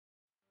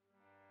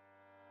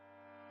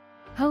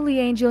Holy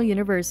Angel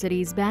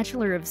University's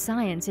Bachelor of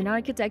Science in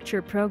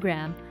Architecture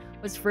program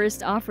was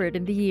first offered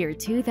in the year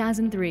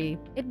 2003.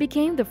 It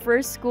became the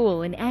first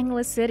school in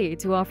Angeles City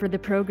to offer the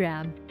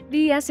program.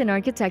 BS in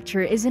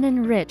Architecture is an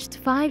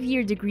enriched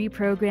 5-year degree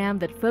program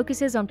that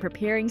focuses on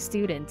preparing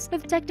students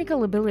with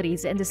technical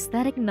abilities and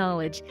aesthetic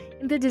knowledge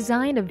in the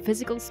design of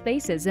physical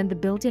spaces and the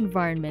built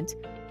environment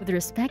with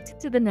respect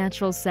to the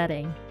natural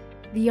setting.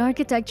 The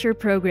architecture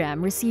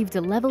program received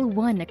a Level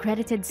 1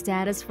 accredited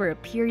status for a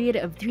period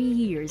of 3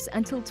 years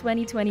until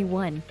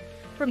 2021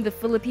 from the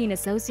Philippine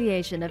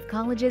Association of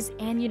Colleges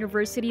and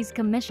Universities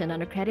Commission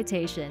on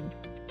Accreditation.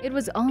 It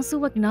was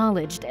also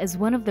acknowledged as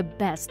one of the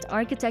best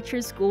architecture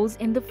schools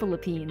in the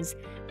Philippines,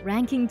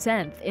 ranking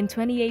 10th in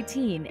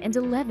 2018 and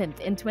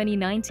 11th in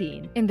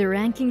 2019 in the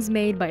rankings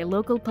made by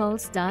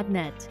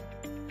localpulse.net.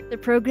 The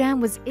program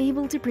was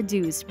able to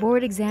produce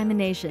board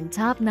examination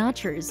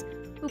top-notchers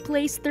who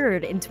placed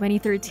 3rd in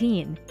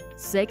 2013,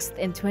 6th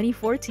in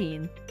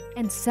 2014,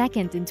 and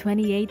 2nd in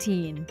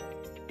 2018.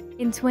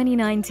 In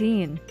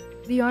 2019,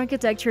 the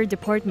Architecture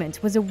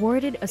Department was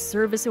awarded a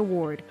Service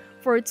Award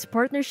for its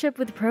partnership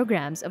with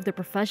programs of the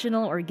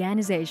Professional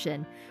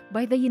Organization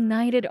by the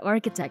United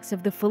Architects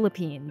of the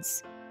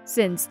Philippines.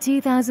 Since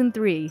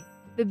 2003,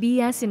 the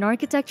BS in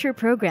Architecture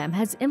program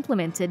has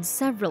implemented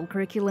several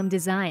curriculum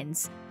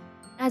designs.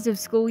 As of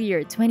school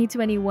year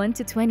 2021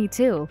 to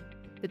 22,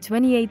 the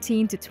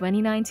 2018 to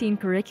 2019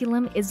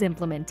 curriculum is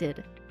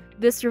implemented.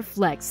 This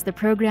reflects the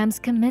program's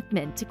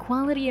commitment to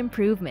quality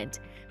improvement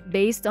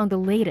based on the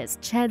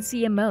latest CHED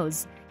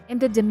CMOs and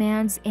the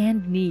demands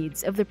and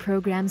needs of the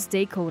program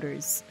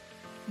stakeholders.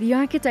 The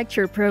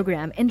architecture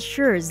program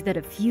ensures that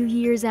a few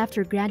years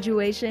after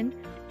graduation,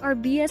 our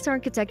BS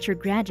Architecture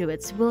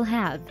graduates will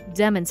have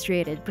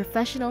demonstrated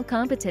professional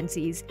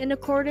competencies in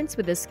accordance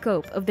with the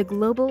scope of the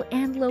global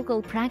and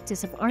local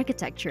practice of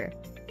architecture,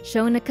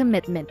 shown a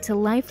commitment to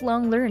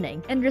lifelong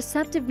learning and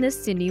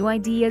receptiveness to new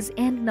ideas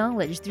and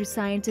knowledge through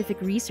scientific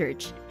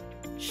research,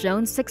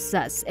 shown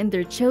success in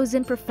their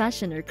chosen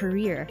profession or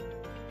career,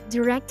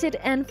 directed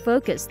and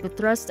focused the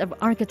thrust of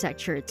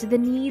architecture to the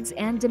needs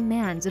and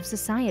demands of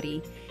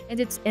society and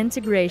its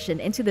integration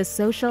into the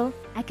social,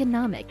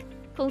 economic,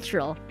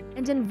 cultural,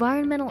 and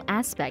environmental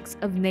aspects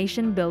of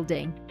nation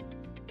building.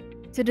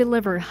 To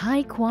deliver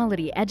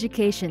high-quality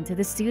education to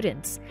the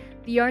students,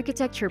 the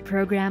architecture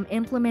program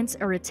implements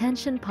a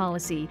retention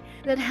policy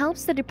that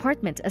helps the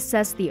department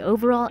assess the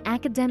overall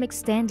academic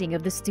standing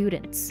of the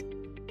students.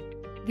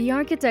 The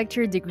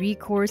architecture degree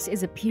course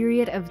is a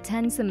period of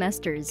 10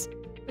 semesters,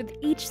 with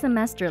each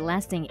semester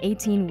lasting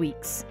 18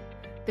 weeks.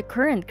 The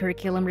current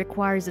curriculum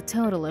requires a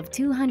total of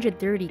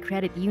 230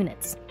 credit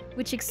units,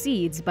 which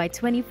exceeds by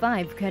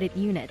 25 credit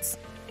units,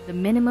 the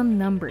minimum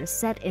number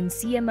set in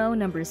CMO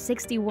number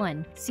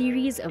 61,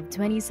 series of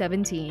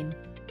 2017.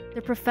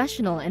 The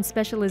professional and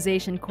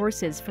specialization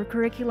courses for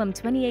curriculum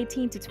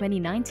 2018 to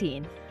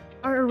 2019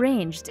 are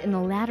arranged in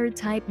a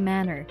ladder-type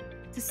manner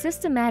to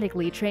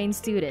systematically train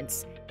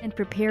students and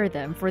prepare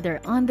them for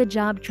their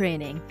on-the-job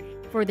training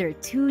for their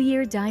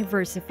 2-year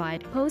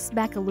diversified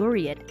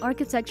post-baccalaureate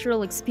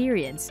architectural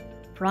experience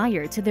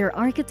prior to their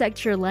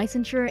architecture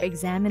licensure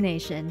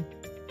examination.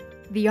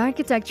 The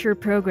architecture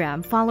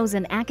program follows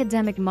an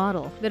academic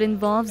model that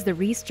involves the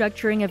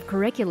restructuring of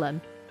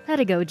curriculum,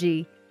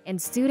 pedagogy, and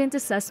student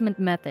assessment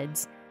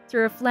methods to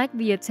reflect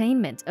the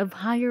attainment of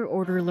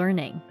higher-order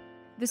learning.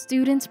 The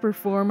students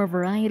perform a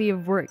variety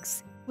of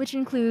works, which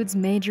includes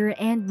major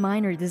and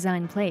minor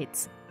design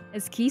plates,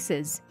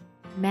 esquisses,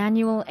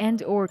 manual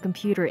and/or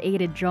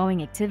computer-aided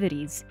drawing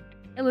activities,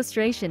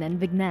 illustration and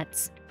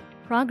vignettes,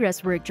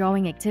 progress work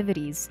drawing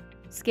activities,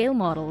 scale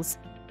models,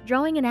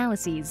 drawing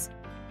analyses,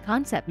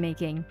 concept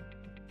making,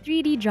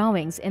 3D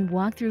drawings and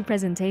walkthrough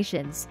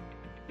presentations,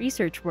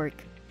 research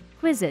work,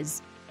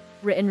 quizzes,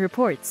 written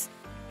reports,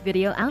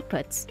 video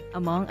outputs,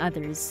 among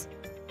others.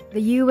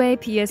 The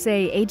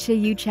UAPSA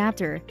HAU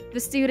chapter, the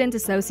Student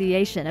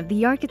Association of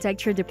the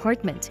Architecture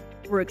Department,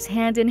 works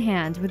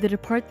hand-in-hand with the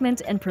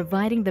department in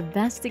providing the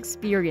best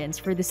experience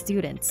for the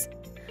students.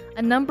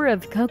 A number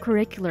of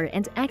co-curricular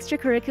and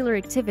extracurricular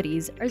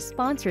activities are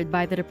sponsored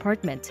by the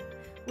department,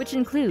 which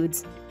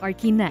includes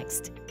Archi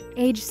Next,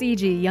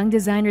 HCG Young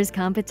Designers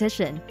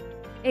Competition,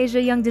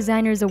 Asia Young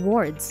Designers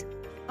Awards,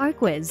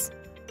 ArtQuiz,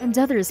 and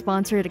other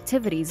sponsored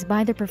activities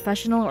by the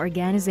professional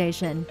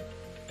organization.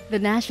 The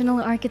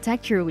National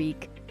Architecture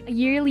Week, a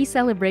yearly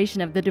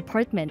celebration of the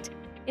department,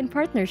 in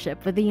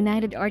partnership with the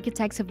United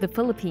Architects of the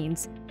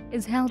Philippines,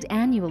 is held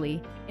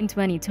annually. In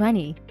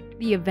 2020,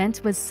 the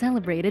event was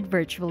celebrated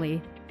virtually.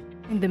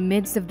 In the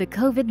midst of the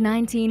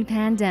COVID-19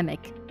 pandemic,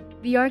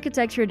 the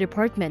Architecture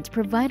Department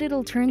provided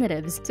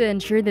alternatives to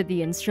ensure that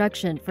the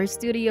instruction for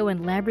studio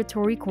and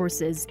laboratory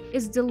courses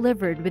is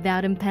delivered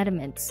without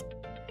impediments.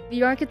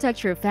 The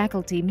architecture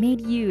faculty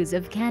made use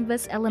of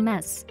Canvas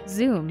LMS,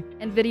 Zoom,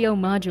 and video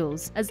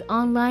modules as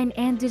online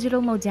and digital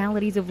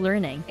modalities of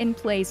learning in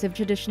place of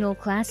traditional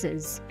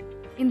classes.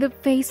 In the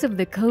face of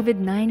the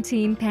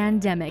COVID-19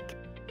 pandemic,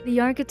 the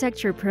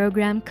architecture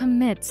program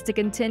commits to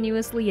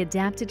continuously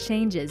adapt to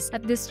changes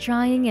at this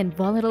trying and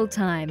volatile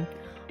time,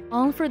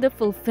 all for the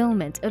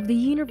fulfillment of the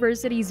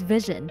university's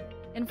vision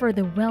and for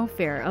the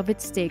welfare of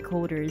its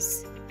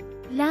stakeholders.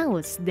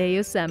 Laus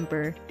Deo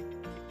Semper.